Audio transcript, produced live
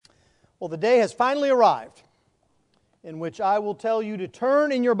Well, the day has finally arrived in which I will tell you to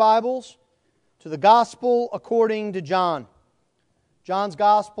turn in your Bibles to the Gospel according to John. John's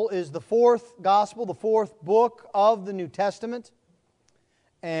Gospel is the fourth Gospel, the fourth book of the New Testament.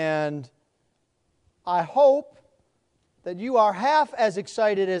 And I hope that you are half as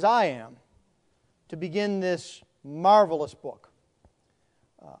excited as I am to begin this marvelous book.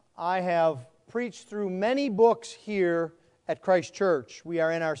 I have preached through many books here at Christ Church. We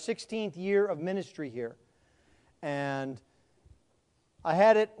are in our 16th year of ministry here. And I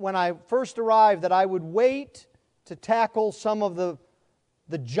had it when I first arrived that I would wait to tackle some of the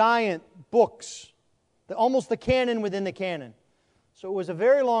giant books, almost the canon within the canon. So it was a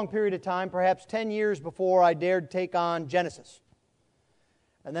very long period of time, perhaps 10 years before I dared take on Genesis.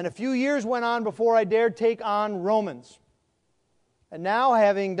 And then a few years went on before I dared take on Romans. And now,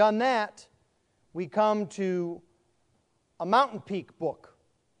 having done that, we come to a mountain peak book,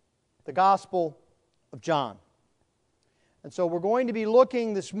 the Gospel of John. And so we're going to be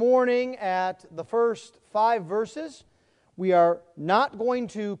looking this morning at the first 5 verses. We are not going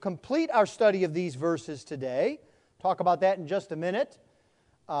to complete our study of these verses today. Talk about that in just a minute.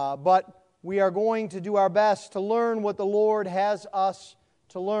 But we are going to do our best to learn what the Lord has us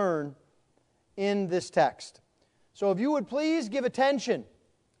to learn in this text. So if you would please give attention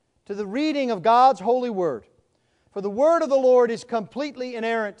to the reading of God's holy word. For the word of the Lord is completely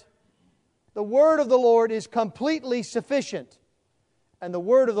inerrant. The word of the Lord is completely sufficient. And the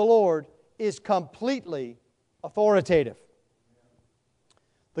word of the Lord is completely authoritative.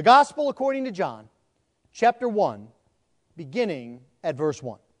 The Gospel according to John, chapter 1, beginning at verse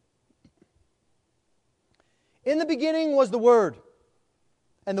 1. In the beginning was the Word,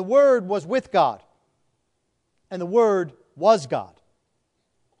 and the Word was with God, and the Word was God.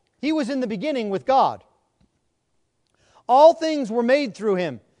 He was in the beginning with God. All things were made through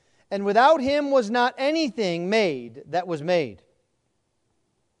Him, and without Him was not anything made that was made.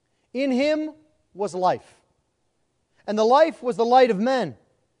 In Him was life, and the life was the light of men.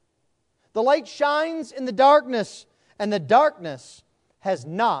 The light shines in the darkness, and the darkness has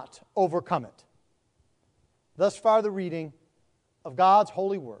not overcome it. Thus far the reading of God's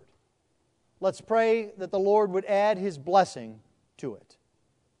holy word. Let's pray that the Lord would add His blessing to it.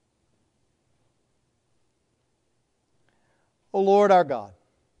 O Lord our God,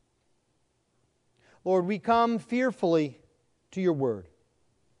 Lord, we come fearfully to Your word.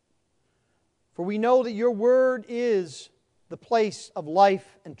 For we know that Your word is the place of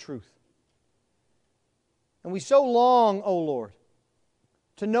life and truth. And we so long, O Lord,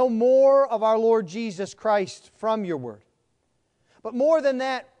 to know more of our Lord Jesus Christ from Your word. But more than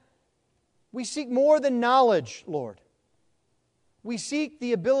that, we seek more than knowledge, Lord. We seek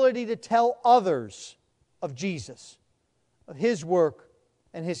the ability to tell others of Jesus, of His work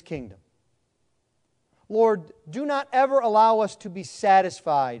and His kingdom. Lord, do not ever allow us to be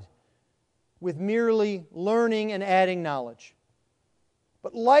satisfied with merely learning and adding knowledge,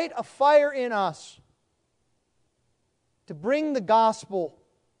 but light a fire in us to bring the gospel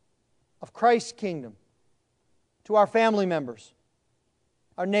of Christ's kingdom to our family members,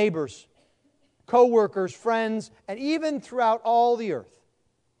 our neighbors, co-workers, friends, and even throughout all the earth.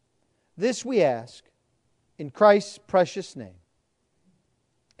 This we ask in Christ's precious name.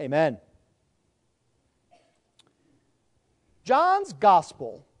 Amen. John's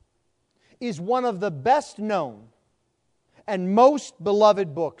Gospel is one of the best known and most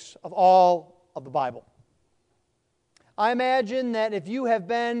beloved books of all of the Bible. I imagine that if you have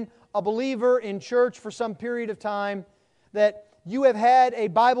been a believer in church for some period of time, that you have had a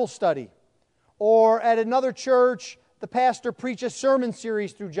Bible study, or at another church, the pastor preached a sermon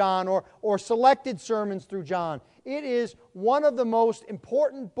series through John, or selected sermons through John. It is one of the most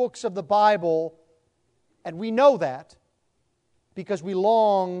important books of the Bible, and we know that because we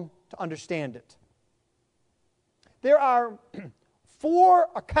long to understand it. There are 4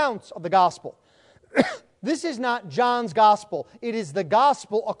 accounts of the Gospel. This is not John's Gospel. It is the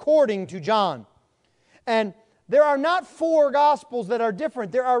Gospel according to John. And there are not 4 Gospels that are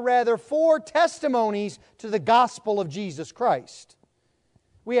different. There are rather 4 testimonies to the Gospel of Jesus Christ.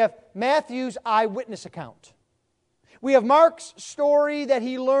 We have Matthew's eyewitness account. We have Mark's story that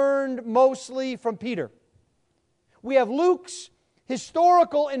he learned mostly from Peter. We have Luke's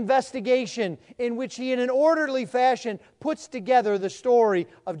historical investigation in which he, in an orderly fashion, puts together the story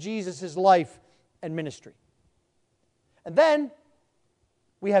of Jesus' life and ministry. And then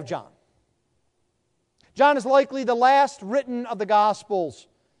we have John. John is likely the last written of the Gospels,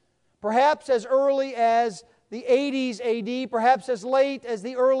 perhaps as early as the 80s AD, perhaps as late as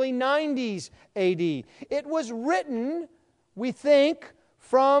the early 90s AD. It was written, we think,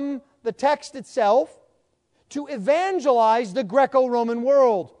 from the text itself to evangelize the Greco-Roman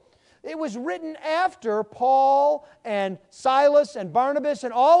world. It was written after Paul and Silas and Barnabas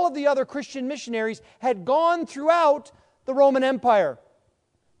and all of the other Christian missionaries had gone throughout the Roman Empire.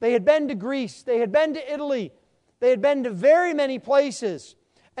 They had been to Greece, they had been to Italy, they had been to very many places.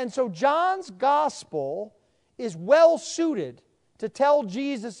 And so John's gospel is well suited to tell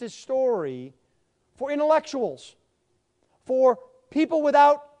Jesus' story for intellectuals, for people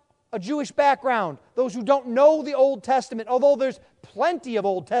without a Jewish background, those who don't know the Old Testament, although there's plenty of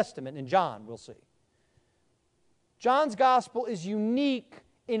Old Testament in John, we'll see. John's gospel is unique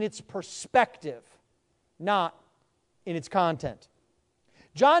in its perspective, not in its content.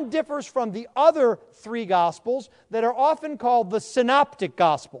 John differs from the other three Gospels that are often called the Synoptic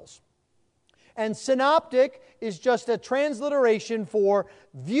Gospels. And synoptic is just a transliteration for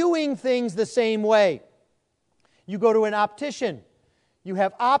viewing things the same way. You go to an optician, you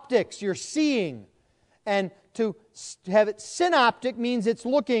have optics, you're seeing. And to have it synoptic means it's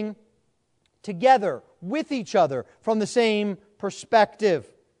looking together, with each other, from the same perspective.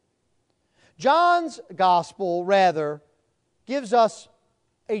 John's Gospel, rather, gives us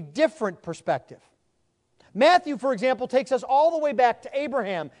a different perspective. Matthew, for example, takes us all the way back to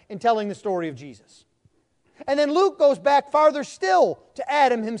Abraham in telling the story of Jesus. And then Luke goes back farther still to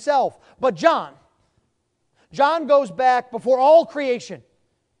Adam himself. But John goes back before all creation.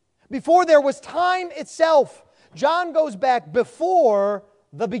 Before there was time itself. John goes back before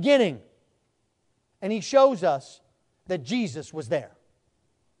the beginning. And he shows us that Jesus was there.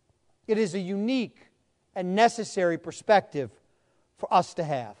 It is a unique and necessary perspective for us to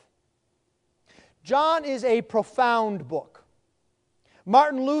have. John is a profound book.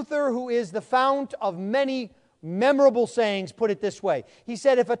 Martin Luther, who is the fount of many memorable sayings, put it this way. He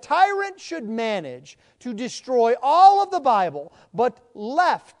said, if a tyrant should manage to destroy all of the Bible, but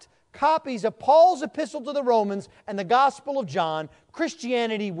left copies of Paul's epistle to the Romans and the Gospel of John,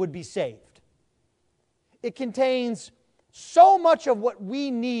 Christianity would be saved. It contains so much of what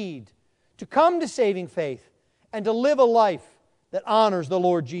we need to come to saving faith and to live a life that honors the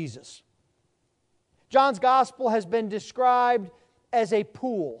Lord Jesus. John's Gospel has been described as a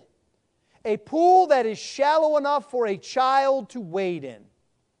pool that is shallow enough for a child to wade in,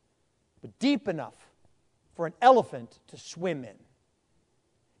 but deep enough for an elephant to swim in.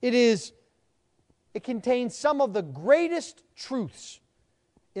 It contains some of the greatest truths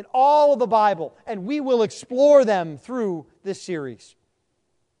in all of the Bible, and we will explore them through this series.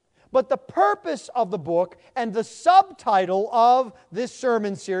 But the purpose of the book and the subtitle of this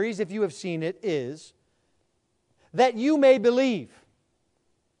sermon series, if you have seen it, is that you may believe.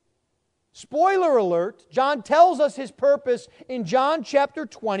 Spoiler alert, John tells us his purpose in John chapter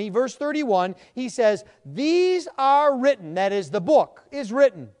 20, verse 31. He says, these are written, that is, the book is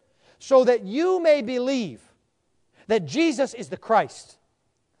written, so that you may believe that Jesus is the Christ,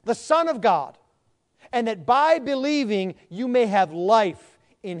 the Son of God, and that by believing you may have life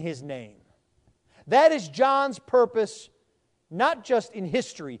in His name. That is John's purpose, not just in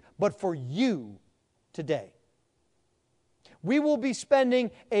history, but for you today. We will be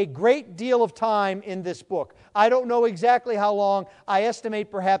spending a great deal of time in this book. I don't know exactly how long. I estimate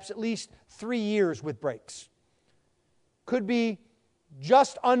perhaps at least 3 years with breaks. Could be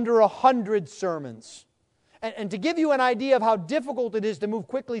just under 100 sermons. And to give you an idea of how difficult it is to move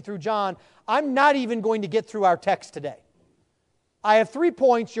quickly through John, I'm not even going to get through our text today. I have 3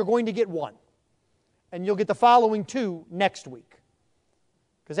 points, you're going to get 1. And you'll get the following 2 next week.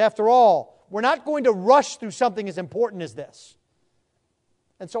 Because after all, we're not going to rush through something as important as this.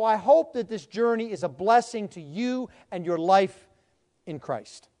 And so I hope that this journey is a blessing to you and your life in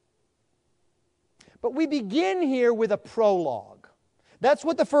Christ. But we begin here with a prologue. That's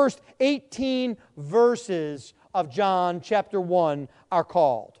what the first 18 verses of John chapter 1 are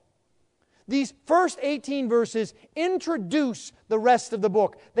called. These first 18 verses introduce the rest of the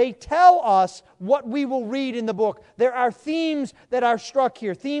book. They tell us what we will read in the book. There are themes that are struck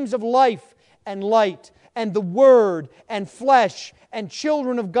here, themes of life and light and the Word and flesh and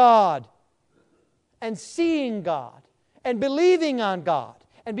children of God and seeing God and believing on God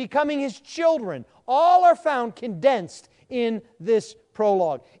and becoming His children. All are found condensed in this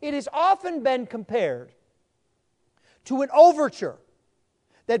prologue. It has often been compared to an overture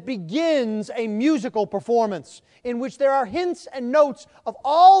that begins a musical performance in which there are hints and notes of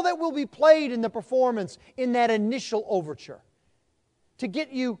all that will be played in the performance in that initial overture. To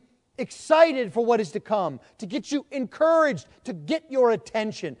get you excited for what is to come, to get you encouraged, to get your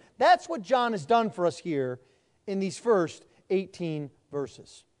attention. That's what John has done for us here in these first 18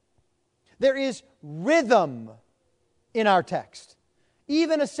 verses. There is rhythm in our text.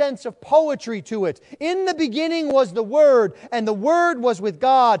 even a sense of poetry to it. In the beginning was the Word, and the Word was with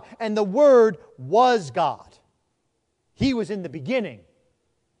God, and the Word was God. He was in the beginning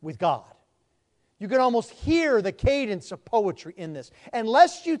with God. You can almost hear the cadence of poetry in this. And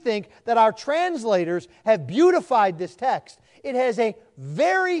lest you think that our translators have beautified this text, it has a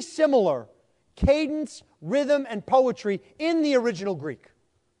very similar cadence, rhythm, and poetry in the original Greek.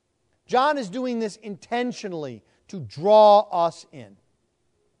 John is doing this intentionally to draw us in.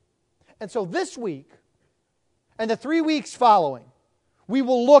 And so this week, and the 3 weeks following, we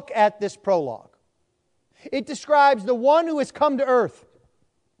will look at this prologue. It describes the one who has come to earth,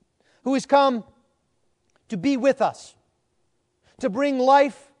 who has come to be with us, to bring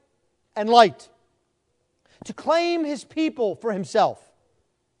life and light, to claim His people for Himself,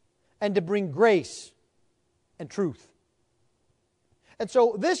 and to bring grace and truth. And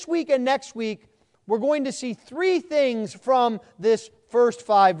so this week and next week, we're going to see 3 things from this first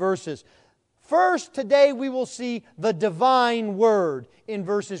 5 verses. First, today we will see the divine Word in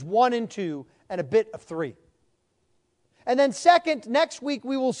verses 1 and 2 and a bit of 3. And then second, next week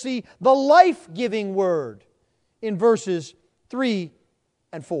we will see the life-giving Word in verses 3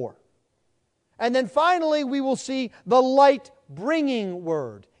 and 4. And then finally we will see the light-bringing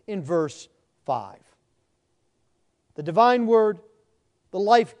Word in verse 5. The divine Word, the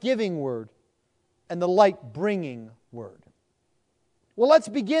life-giving Word, and the light-bringing Word. Well, let's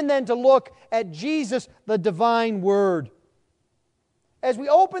begin then to look at Jesus, the divine Word. As we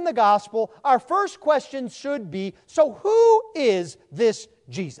open the Gospel, our first question should be, so who is this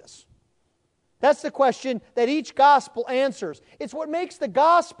Jesus? That's the question that each Gospel answers. It's what makes the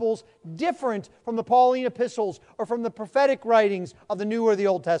Gospels different from the Pauline epistles or from the prophetic writings of the New or the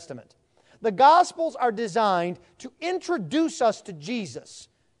Old Testament. The Gospels are designed to introduce us to Jesus,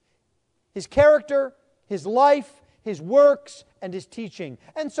 His character, His life, His works, and His teaching.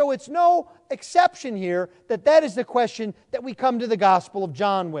 And so it's no exception here that is the question that we come to the Gospel of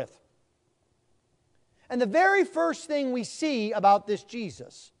John with. And the very first thing we see about this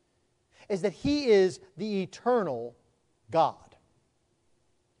Jesus is that He is the eternal God.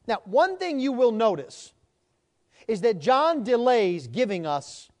 Now, one thing you will notice is that John delays giving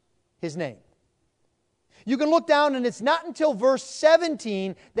us His name. You can look down, and it's not until verse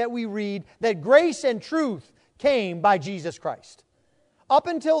 17 that we read that grace and truth came by Jesus Christ. Up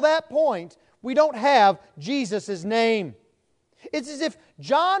until that point, we don't have Jesus' name. It's as if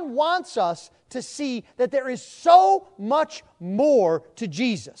John wants us to see that there is so much more to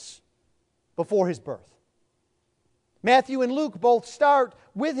Jesus before His birth. Matthew and Luke both start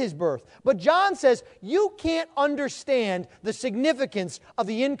with His birth. But John says you can't understand the significance of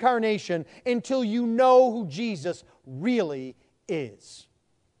the incarnation until you know who Jesus really is.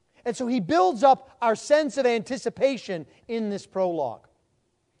 And so he builds up our sense of anticipation in this prologue.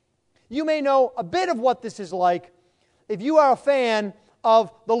 You may know a bit of what this is like if you are a fan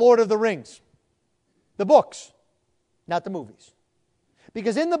of The Lord of the Rings. The books, not the movies.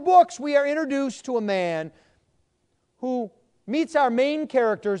 Because in the books we are introduced to a man who meets our main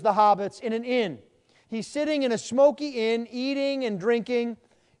characters, the hobbits, in an inn. He's sitting in a smoky inn, eating and drinking.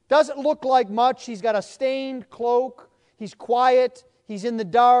 Doesn't look like much. He's got a stained cloak. He's quiet. He's in the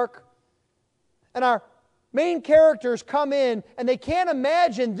dark. And our main characters come in, and they can't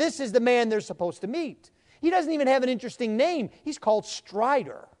imagine this is the man they're supposed to meet. He doesn't even have an interesting name. He's called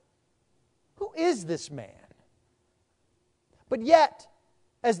Strider. Who is this man? But yet,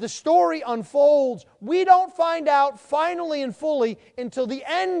 as the story unfolds, we don't find out finally and fully until the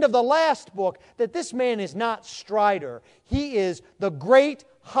end of the last book that this man is not Strider. He is the great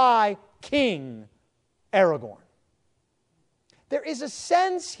high king, Aragorn. There is a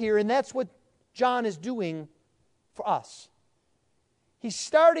sense here, and that's what John is doing for us. He's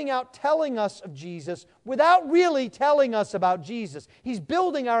starting out telling us of Jesus without really telling us about Jesus. He's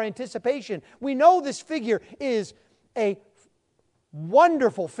building our anticipation. We know this figure is a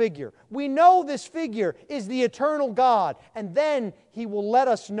wonderful figure. We know this figure is the eternal God. And then he will let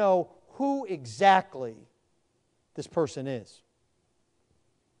us know who exactly this person is.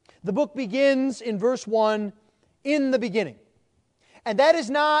 The book begins in verse 1, in the beginning. And that is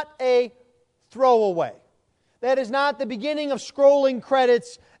not a throwaway. That is not the beginning of scrolling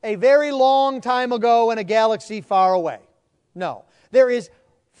credits a very long time ago in a galaxy far away. No. There is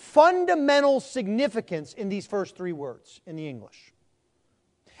fundamental significance in these first 3 words in the English.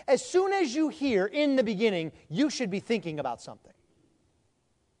 As soon as you hear in the beginning, you should be thinking about something.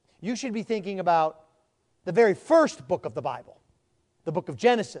 You should be thinking about the very first book of the Bible, the book of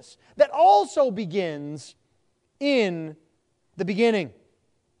Genesis, that also begins in the beginning.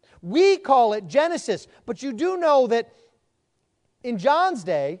 We call it Genesis, but you do know that In John's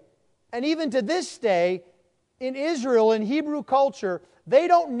day, and even to this day, in Israel, in Hebrew culture, they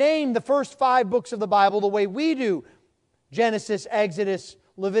don't name the first 5 books of the Bible the way we do. Genesis, Exodus,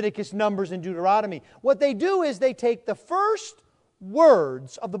 Leviticus, Numbers, and Deuteronomy. What they do is they take the first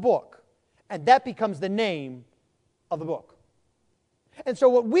words of the book, and that becomes the name of the book. And so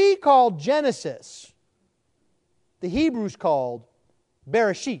what we call Genesis, the Hebrews called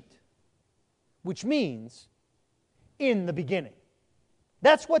Bereshit, which means in the beginning.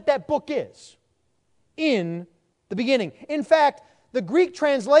 That's what that book is. In the beginning. In fact, the Greek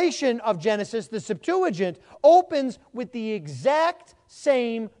translation of Genesis, the Septuagint, opens with the exact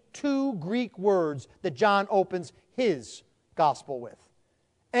same 2 Greek words that John opens his gospel with.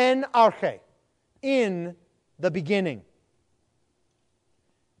 En arche, in the beginning.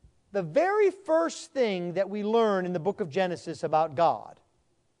 The very first thing that we learn in the book of Genesis about God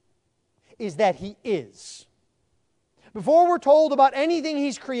is that He is. Before we're told about anything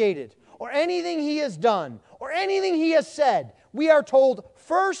He's created, or anything He has done, or anything He has said, we are told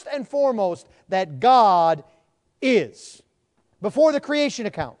first and foremost that God is. Before the creation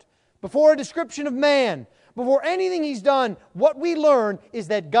account, before a description of man, before anything He's done, what we learn is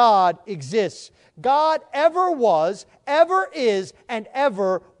that God exists. God ever was, ever is, and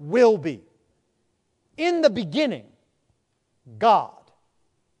ever will be. In the beginning, God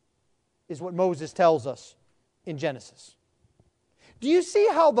is what Moses tells us in Genesis. Do you see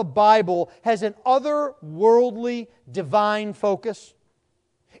how the Bible has an otherworldly, divine focus?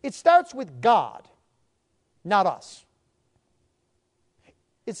 It starts with God, not us.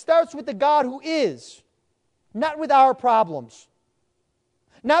 It starts with the God who is, not with our problems.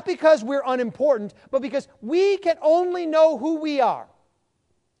 Not because we're unimportant, but because we can only know who we are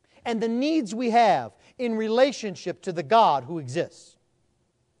and the needs we have in relationship to the God who exists.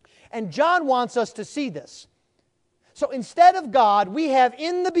 And John wants us to see this. So instead of God, we have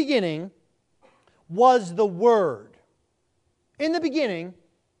in the beginning was the Word. In the beginning,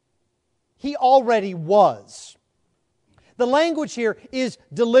 He already was. The language here is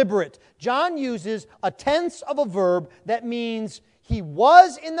deliberate. John uses a tense of a verb that means He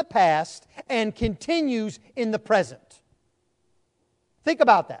was in the past and continues in the present. Think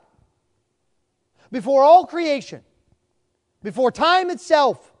about that. Before all creation, before time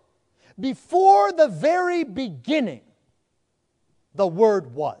itself, before the very beginning, the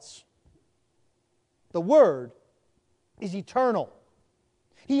Word was. The Word is eternal.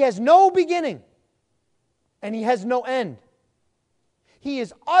 He has no beginning, and He has no end. He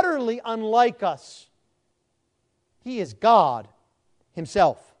is utterly unlike us. He is God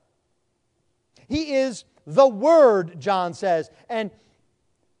Himself. He is the Word, John says. And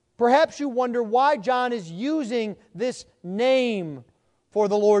perhaps you wonder why John is using this name for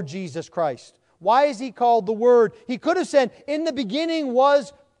the Lord Jesus Christ. Why is He called the Word? He could have said, in the beginning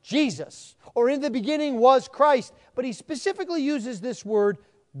was Jesus, or in the beginning was Christ. But He specifically uses this word,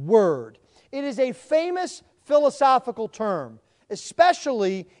 Word. It is a famous philosophical term,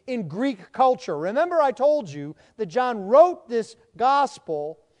 especially in Greek culture. Remember I told you that John wrote this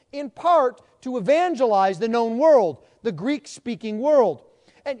gospel in part to evangelize the known world, the Greek-speaking world.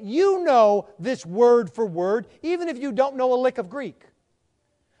 And you know this word for word, even if you don't know a lick of Greek.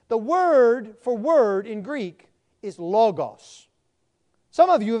 The word for word in Greek is logos. Some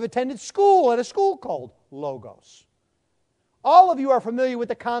of you have attended school at a school called Logos. All of you are familiar with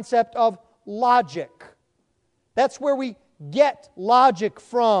the concept of logic. That's where we get logic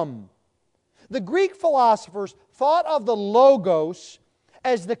from. The Greek philosophers thought of the logos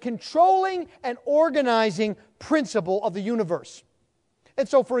as the controlling and organizing principle of the universe. And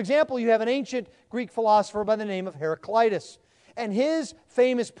so, for example, you have an ancient Greek philosopher by the name of Heraclitus. And his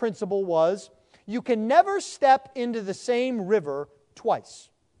famous principle was, you can never step into the same river twice.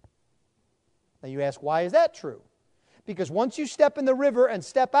 Now you ask, why is that true? Because once you step in the river and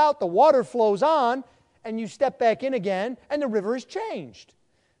step out, the water flows on, and you step back in again, and the river is changed.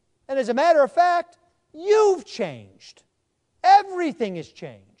 And as a matter of fact, you've changed. Everything is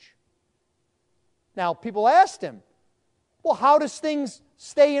changed. Now, people asked him, well, how does things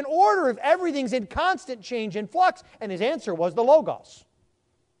stay in order if everything's in constant change and flux? And his answer was the Logos.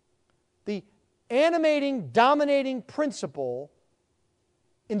 The animating, dominating principle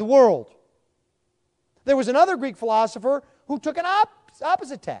in the world. There was another Greek philosopher who took an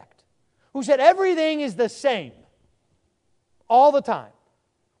opposite tact, who said everything is the same all the time.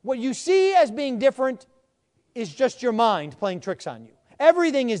 What you see as being different is just your mind playing tricks on you.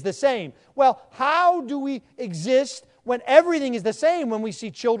 Everything is the same. Well, how do we exist when everything is the same? When we see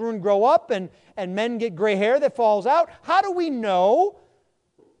children grow up and men get gray hair that falls out, how do we know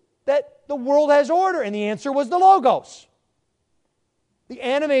that the world has order? And the answer was the Logos. the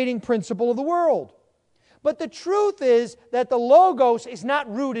animating principle of the world. But the truth is that the Logos is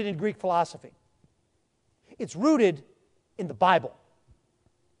not rooted in Greek philosophy. It's rooted in the Bible.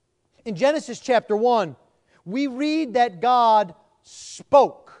 In Genesis chapter 1, we read that God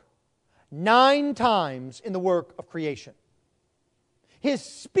spoke 9 times in the work of creation. His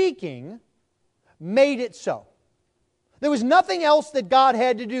speaking made it so. There was nothing else that God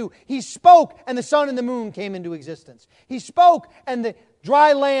had to do. He spoke and the sun and the moon came into existence. He spoke and the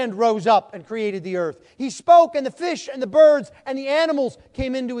dry land rose up and created the earth. He spoke and the fish and the birds and the animals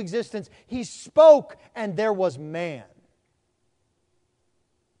came into existence. He spoke and there was man.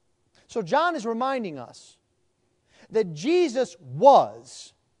 So John is reminding us that Jesus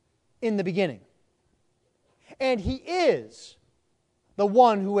was in the beginning. And He is the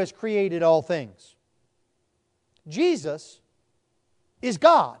one who has created all things. Jesus is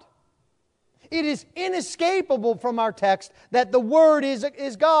God. It is inescapable from our text that the Word is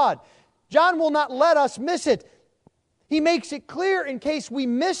God. John will not let us miss it. He makes it clear in case we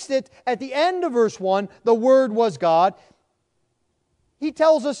missed it at the end of verse 1, the Word was God. He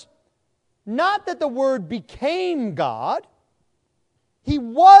tells us not that the Word became God. He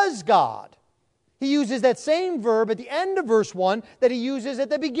was God. He uses that same verb at the end of verse 1 that he uses at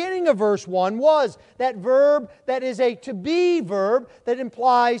the beginning of verse 1, was. That verb that is a to be verb that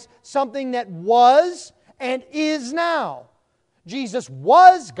implies something that was and is now. Jesus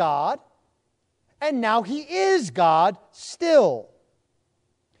was God, and now He is God still.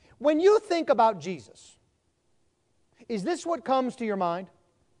 When you think about Jesus, is this what comes to your mind?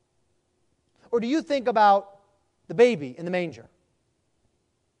 Or do you think about the baby in the manger?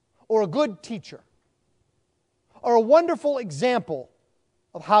 Or a good teacher? Or a wonderful example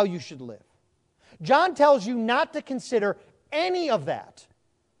of how you should live? John tells you not to consider any of that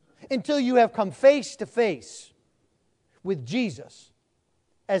until you have come face to face with Jesus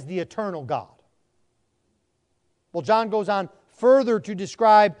as the eternal God. Well, John goes on further to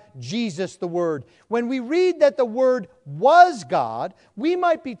describe Jesus the Word. When we read that the Word was God, we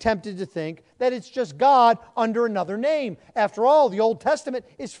might be tempted to think that it's just God under another name. After all, the Old Testament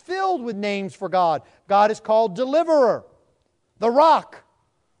is filled with names for God. God is called Deliverer, the Rock,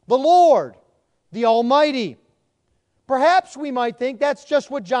 the Lord, the Almighty. Perhaps we might think that's just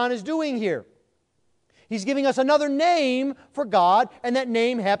what John is doing here. He's giving us another name for God, and that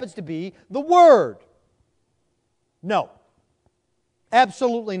name happens to be the Word. No.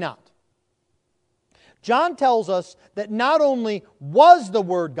 Absolutely not. John tells us that not only was the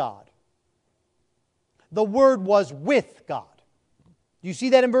Word God, the Word was with God. Do you see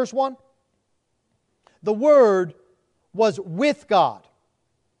that in verse 1? The Word was with God.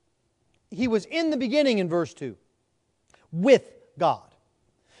 He was in the beginning in verse 2. With God.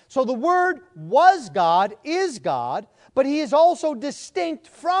 So the Word was God, is God, but He is also distinct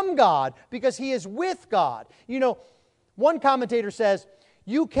from God because He is with God. You know, one commentator says,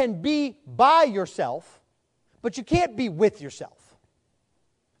 you can be by yourself, but you can't be with yourself.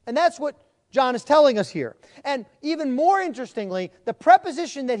 And that's what John is telling us here. And even more interestingly, the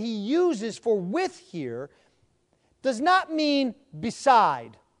preposition that he uses for with here does not mean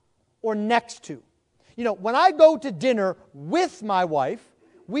beside or next to. You know, when I go to dinner with my wife,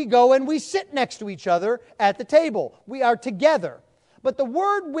 we go and we sit next to each other at the table. We are together. But the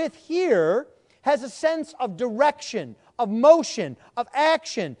word with here has a sense of direction, of motion, of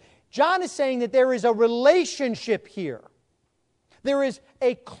action. John is saying that there is a relationship here. There is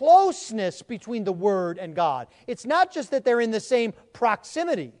a closeness between the Word and God. It's not just that they're in the same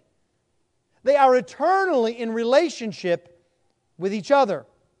proximity. They are eternally in relationship with each other.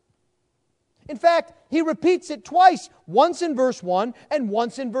 In fact, he repeats it twice, once in verse 1 and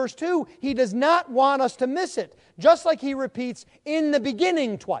once in verse 2. He does not want us to miss it, just like he repeats in the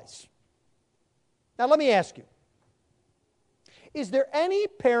beginning twice. Now let me ask you, is there any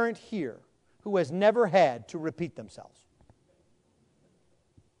parent here who has never had to repeat themselves?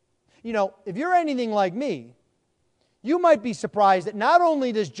 You know, if you're anything like me, you might be surprised that not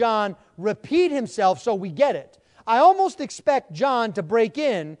only does John repeat himself so we get it, I almost expect John to break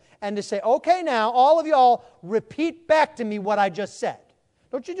in and to say, okay, now, all of y'all, repeat back to me what I just said.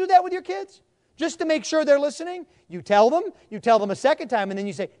 Don't you do that with your kids? Just to make sure they're listening? You tell them a second time, and then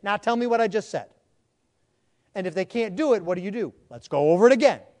you say, now tell me what I just said. And if they can't do it, what do? Let's go over it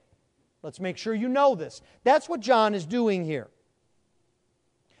again. Let's make sure you know this. That's what John is doing here.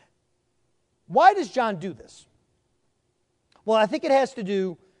 Why does John do this? Well, I think it has to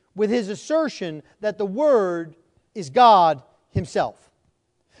do with his assertion that the Word is God Himself.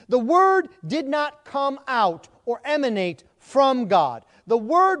 The Word did not come out or emanate from God. The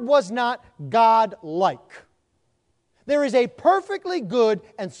Word was not God-like. There is a perfectly good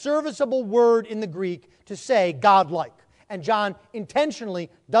and serviceable word in the Greek to say godlike, and John intentionally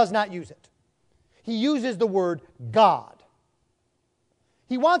does not use it. He uses the word God.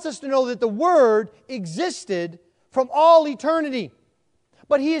 He wants us to know that the Word existed from all eternity.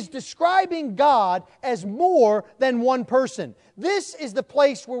 But he is describing God as more than one person. This is the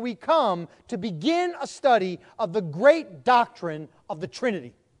place where we come to begin a study of the great doctrine of the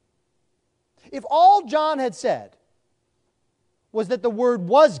Trinity. If all John had said was that the Word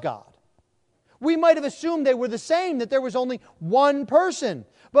was God, we might have assumed they were the same, that there was only one person.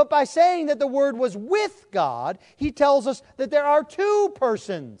 But by saying that the Word was with God, he tells us that there are two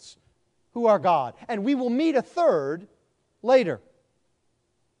persons who are God. And we will meet a third later.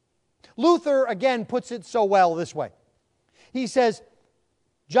 Luther again puts it so well this way. He says,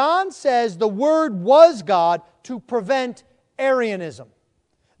 John says the Word was God to prevent Arianism.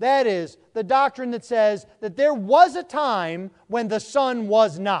 That is, the doctrine that says that there was a time when the Son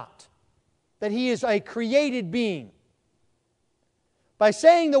was not, that He is a created being. By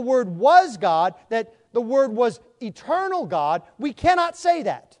saying the Word was God, that the Word was eternal God, we cannot say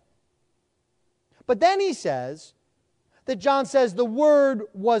that. But then he says that John says the Word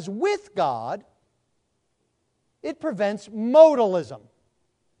was with God. It prevents modalism,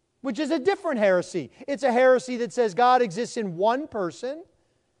 which is a different heresy. It's a heresy that says God exists in one person,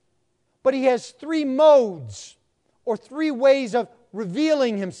 but He has three modes or three ways of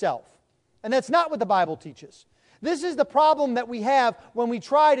revealing Himself. And that's not what the Bible teaches. This is the problem that we have when we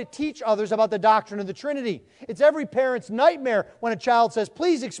try to teach others about the doctrine of the Trinity. It's every parent's nightmare when a child says,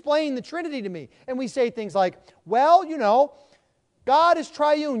 please explain the Trinity to me. And we say things like, well, God is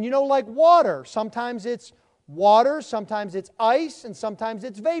triune, like water. Sometimes it's water, sometimes it's ice, and sometimes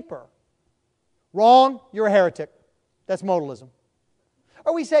it's vapor. Wrong, you're a heretic. That's modalism.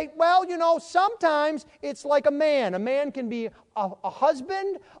 Or we say, well, sometimes it's like a man. A man can be a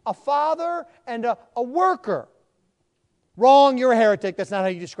husband, a father, and a worker. Wrong, you're a heretic. That's not how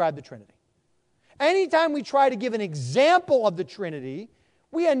you describe the Trinity. Anytime we try to give an example of the Trinity,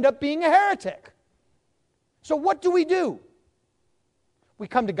 we end up being a heretic. So what do? We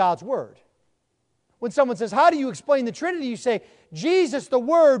come to God's Word. When someone says, how do you explain the Trinity? You say, Jesus, the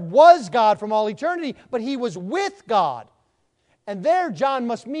Word, was God from all eternity, but He was with God. And there John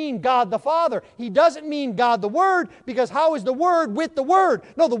must mean God the Father. He doesn't mean God the Word, because how is the Word with the Word?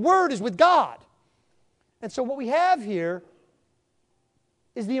 No, the Word is with God. And so what we have here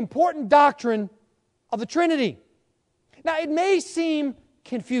is the important doctrine of the Trinity. Now, it may seem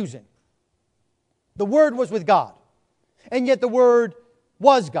confusing. The Word was with God, and yet the Word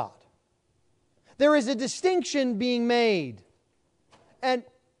was God. There is a distinction being made. And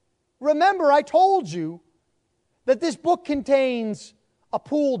remember, I told you that this book contains a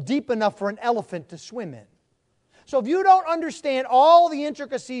pool deep enough for an elephant to swim in. So if you don't understand all the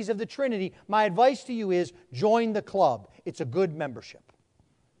intricacies of the Trinity, my advice to you is join the club. It's a good membership.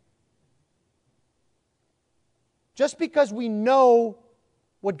 Just because we know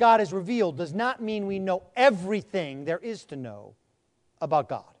what God has revealed does not mean we know everything there is to know about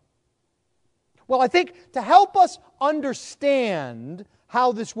God. Well, I think to help us understand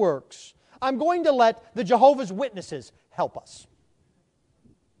how this works, I'm going to let the Jehovah's Witnesses help us.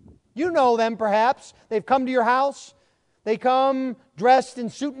 You know them, perhaps. They've come to your house. They come dressed in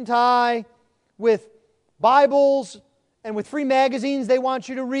suit and tie with Bibles and with free magazines they want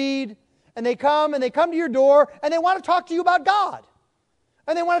you to read. And they come to your door and they want to talk to you about God.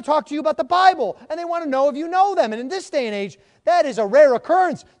 And they want to talk to you about the Bible. And they want to know if you know them. And in this day and age, that is a rare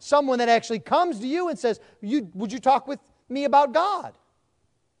occurrence. Someone that actually comes to you and says, would you talk with me about God?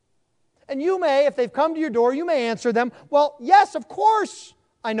 And you may, if they've come to your door, you may answer them, well, yes, of course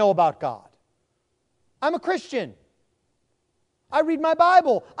I know about God. I'm a Christian. I read my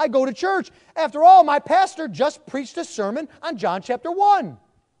Bible. I go to church. After all, my pastor just preached a sermon on John chapter 1.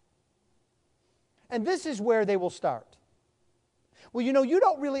 And this is where they will start. Well, you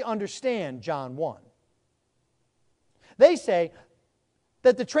don't really understand John 1. They say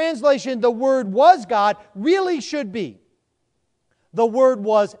that the translation, the Word was God, really should be, the Word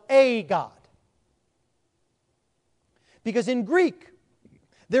was a God. Because in Greek,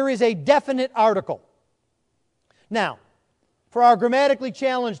 there is a definite article. Now, for our grammatically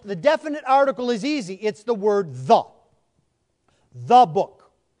challenged, the definite article is easy. It's the word the. The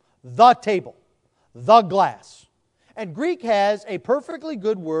book, the table, the glass. And Greek has a perfectly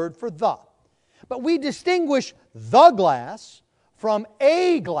good word for the. But we distinguish the glass from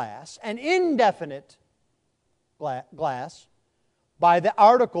a glass, an indefinite glass, by the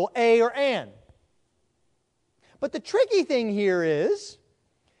article a or an. But the tricky thing here is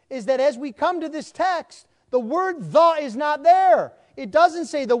that as we come to this text, The word the is not there. It doesn't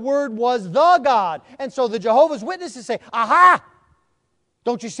say the Word was the God. And so the Jehovah's Witnesses say, aha!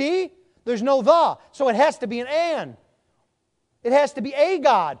 Don't you see? There's no the. So it has to be an and. It has to be a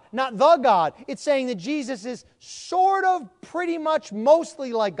God, not the God. It's saying that Jesus is sort of, pretty much,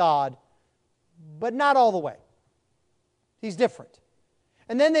 mostly like God, but not all the way. He's different.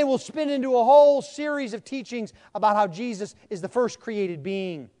 And then they will spin into a whole series of teachings about how Jesus is the first created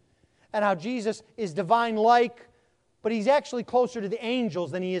being and how Jesus is divine-like, but He's actually closer to the angels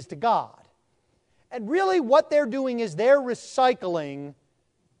than He is to God. And really what they're doing is they're recycling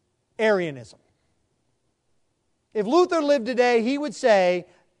Arianism. If Luther lived today, he would say,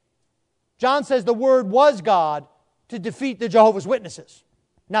 John says the Word was God to defeat the Jehovah's Witnesses,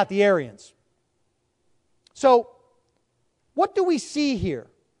 not the Arians. So, what do we see here?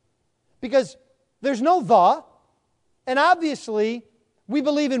 Because there's no the, and obviously we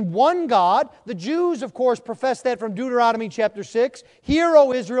believe in one God. The Jews, of course, profess that from Deuteronomy chapter 6. Hear,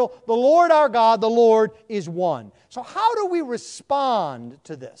 O Israel, the Lord our God, the Lord is one. So how do we respond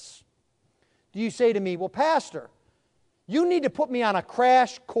to this? Do you say to me, well, Pastor, you need to put me on a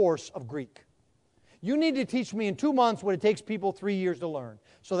crash course of Greek. You need to teach me in 2 months what it takes people 3 years to learn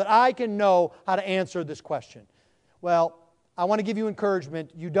so that I can know how to answer this question. Well, I want to give you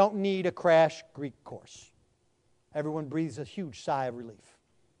encouragement. You don't need a crash Greek course. Everyone breathes a huge sigh of relief.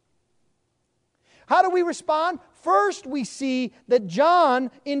 How do we respond? First, we see that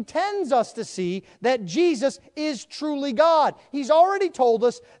John intends us to see that Jesus is truly God. He's already told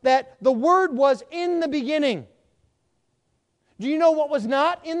us that the Word was in the beginning. Do you know what was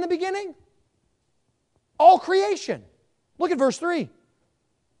not in the beginning? All creation. Look at verse 3.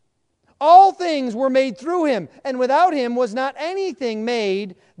 All things were made through Him, and without Him was not anything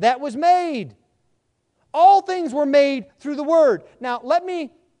made that was made. All things were made through the Word. Now, let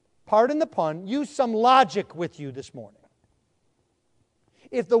me, pardon the pun, use some logic with you this morning.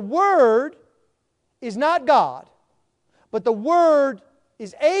 If the Word is not God, but the Word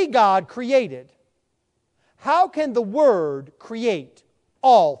is a God created, how can the Word create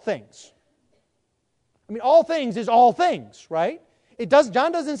all things? I mean, all things is all things, right?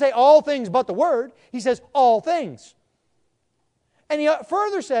 John doesn't say all things but the Word. He says all things. And he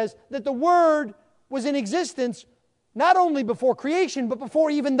further says that the Word was in existence not only before creation, but before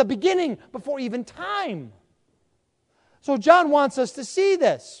even the beginning, before even time. So John wants us to see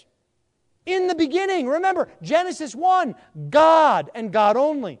this. In the beginning, remember, Genesis 1, God and God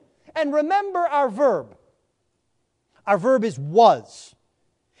only. And remember our verb. Our verb is was.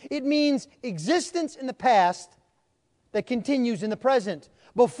 It means existence in the past that continues in the present.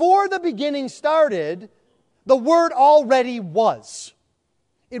 Before the beginning started, the Word already was.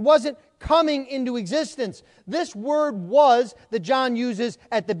 It wasn't coming into existence. This word was that John uses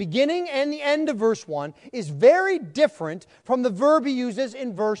at the beginning and the end of verse 1 is very different from the verb he uses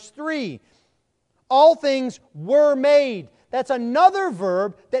in verse 3. All things were made. That's another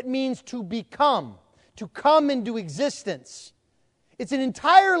verb that means to become, to come into existence. It's an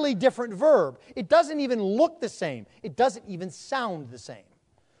entirely different verb. It doesn't even look the same. It doesn't even sound the same.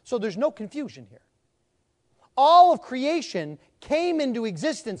 So there's no confusion here. All of creation came into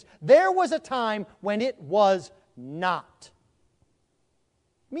existence. There was a time when it was not.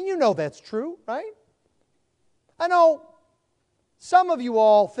 I mean, you know that's true, right? I know some of you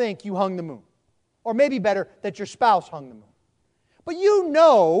all think you hung the moon. Or maybe better, that your spouse hung the moon. But you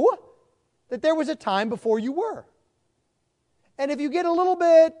know that there was a time before you were. And if you get a little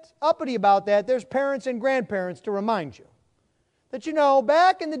bit uppity about that, there's parents and grandparents to remind you that, you know,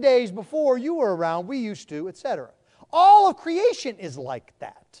 back in the days before you were around, we used to, etc. All of creation is like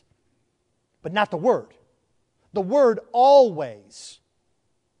that. But not the Word. The Word always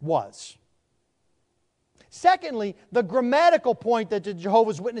was. Secondly, the grammatical point that the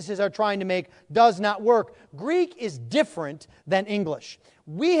Jehovah's Witnesses are trying to make does not work. Greek is different than English.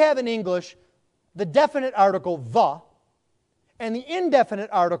 We have in English the definite article the and the indefinite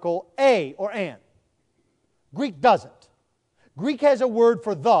article a or an. Greek doesn't. Greek has a word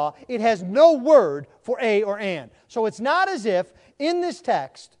for the. It has no word for a or an. So it's not as if in this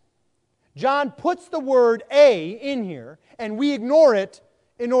text John puts the word a in here and we ignore it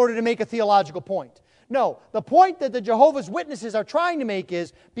in order to make a theological point. No, the point that the Jehovah's Witnesses are trying to make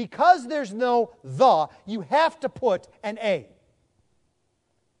is because there's no the, you have to put an a.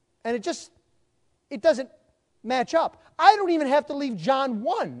 And it doesn't match up. I don't even have to leave John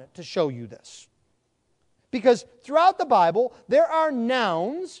 1 to show you this. Because throughout the Bible, there are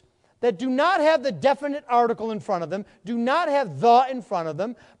nouns that do not have the definite article in front of them, do not have the in front of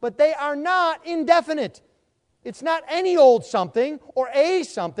them, but they are not indefinite. It's not any old something or a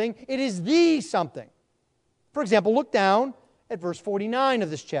something, it is the something. For example, look down at verse 49 of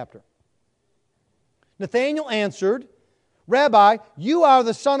this chapter. Nathanael answered, Rabbi, you are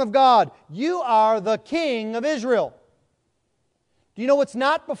the Son of God. You are the King of Israel. Do you know what's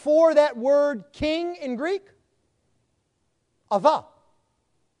not before that word king in Greek? A the.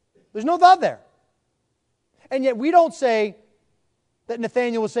 There's no the there. And yet we don't say that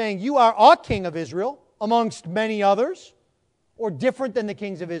Nathanael was saying, you are a king of Israel amongst many others, or different than the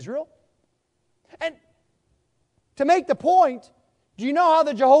kings of Israel. And to make the point, do you know how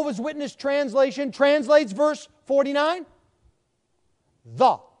the Jehovah's Witness translation translates verse 49?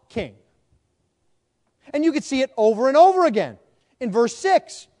 The king. And you could see it over and over again. In verse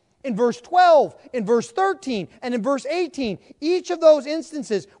 6, in verse 12, in verse 13, and in verse 18. Each of those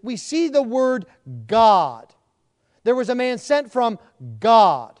instances, we see the word God. There was a man sent from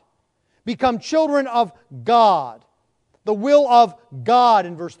God. Become children of God. The will of God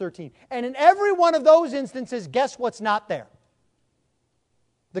in verse 13. And in every one of those instances, guess what's not there?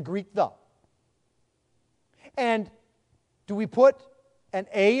 The Greek the. And do we put an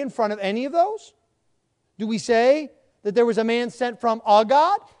A in front of any of those? Do we say that there was a man sent from a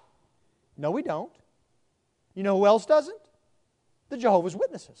God? No, we don't. You know who else doesn't? The Jehovah's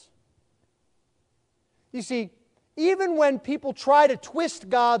Witnesses. You see, even when people try to twist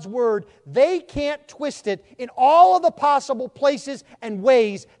God's Word, they can't twist it in all of the possible places and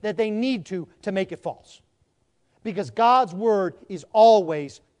ways that they need to make it false. Because God's Word is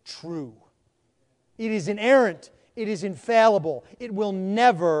always true. It is inerrant. It is infallible. It will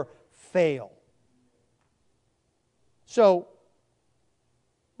never fail. So,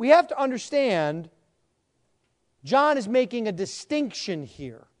 we have to understand John is making a distinction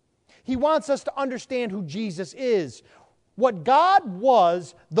here. He wants us to understand who Jesus is. What God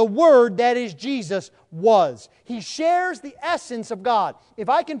was, the Word, that is Jesus, was. He shares the essence of God. If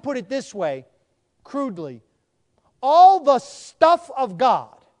I can put it this way, crudely, all the stuff of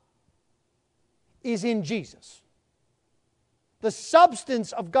God is in Jesus. The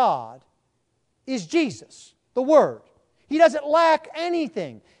substance of God is Jesus, the Word. He doesn't lack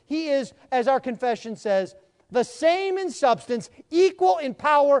anything. He is, as our confession says, the same in substance, equal in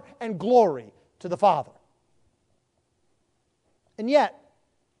power and glory to the Father. And yet,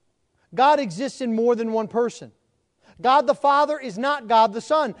 God exists in more than one person. God the Father is not God the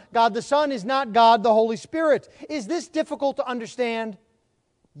Son. God the Son is not God the Holy Spirit. Is this difficult to understand?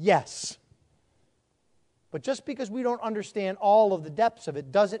 Yes. But just because we don't understand all of the depths of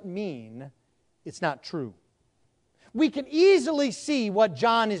it doesn't mean it's not true. We can easily see what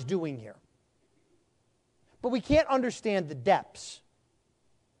John is doing here. But we can't understand the depths.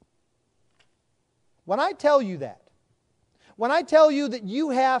 When I tell you that, when I tell you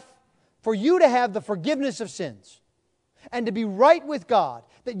that for you to have the forgiveness of sins and to be right with God,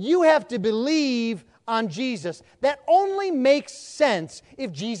 that you have to believe on Jesus, that only makes sense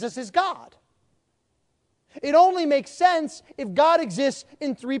if Jesus is God. It only makes sense if God exists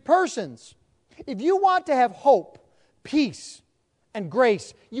in three persons. If you want to have hope, peace, and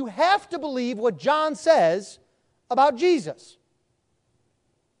grace, you have to believe what John says about Jesus.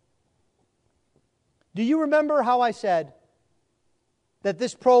 Do you remember how I said that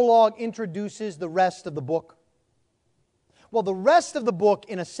this prologue introduces the rest of the book? Well, the rest of the book,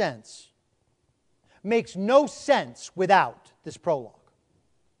 in a sense, makes no sense without this prologue.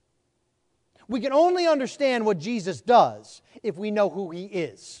 We can only understand what Jesus does if we know who He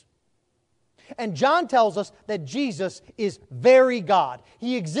is. And John tells us that Jesus is very God.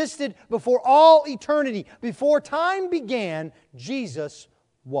 He existed before all eternity. Before time began, Jesus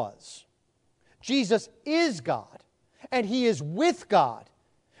was. Jesus is God, and He is with God.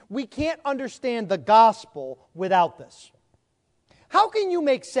 We can't understand the gospel without this. How can you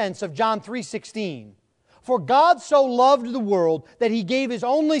make sense of John 3:16? For God so loved the world that He gave His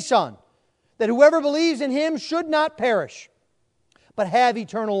only Son, that whoever believes in Him should not perish, but have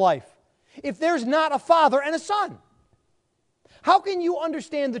eternal life. If there's not a Father and a Son? How can you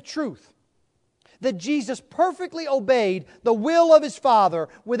understand the truth that Jesus perfectly obeyed the will of His Father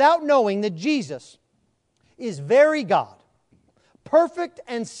without knowing that Jesus is very God, perfect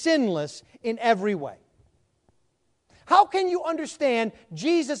and sinless in every way? How can you understand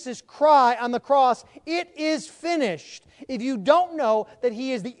Jesus' cry on the cross, "It is finished," if you don't know that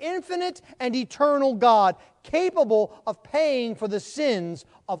He is the infinite and eternal God, capable of paying for the sins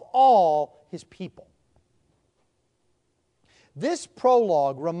of all His people? This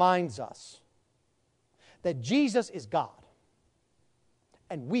prologue reminds us that Jesus is God,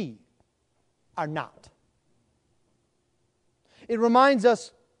 and we are not. It reminds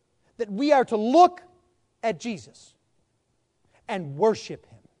us that we are to look at Jesus and worship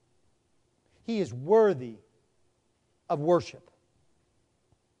Him. He is worthy of worship.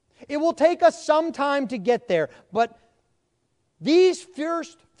 It will take us some time to get there, but these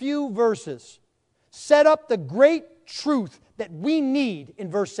first few verses set up the great truth that we need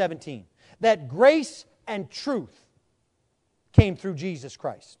in verse 17. That grace and truth came through Jesus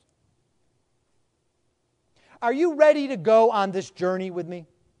Christ. Are you ready to go on this journey with me?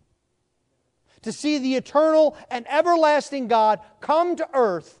 To see the eternal and everlasting God come to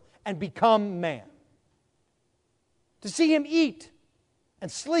earth and become man. To see Him eat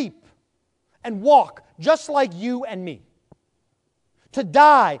and sleep and walk just like you and me. To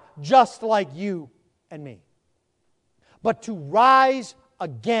die just like you and me. But to rise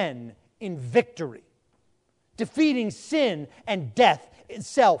again in victory, defeating sin and death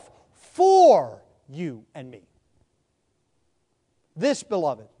itself for you and me. This,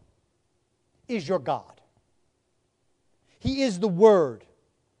 beloved, is your God. He is the Word,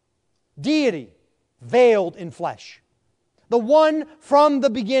 deity veiled in flesh, the one from the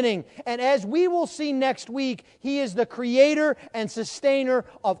beginning. And as we will see next week, He is the creator and sustainer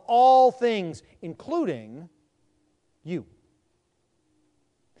of all things, including you.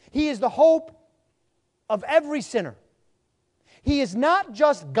 He is the hope of every sinner. He is not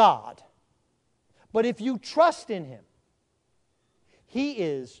just God, but if you trust in Him, He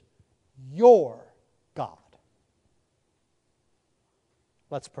is your God.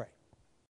 Let's pray.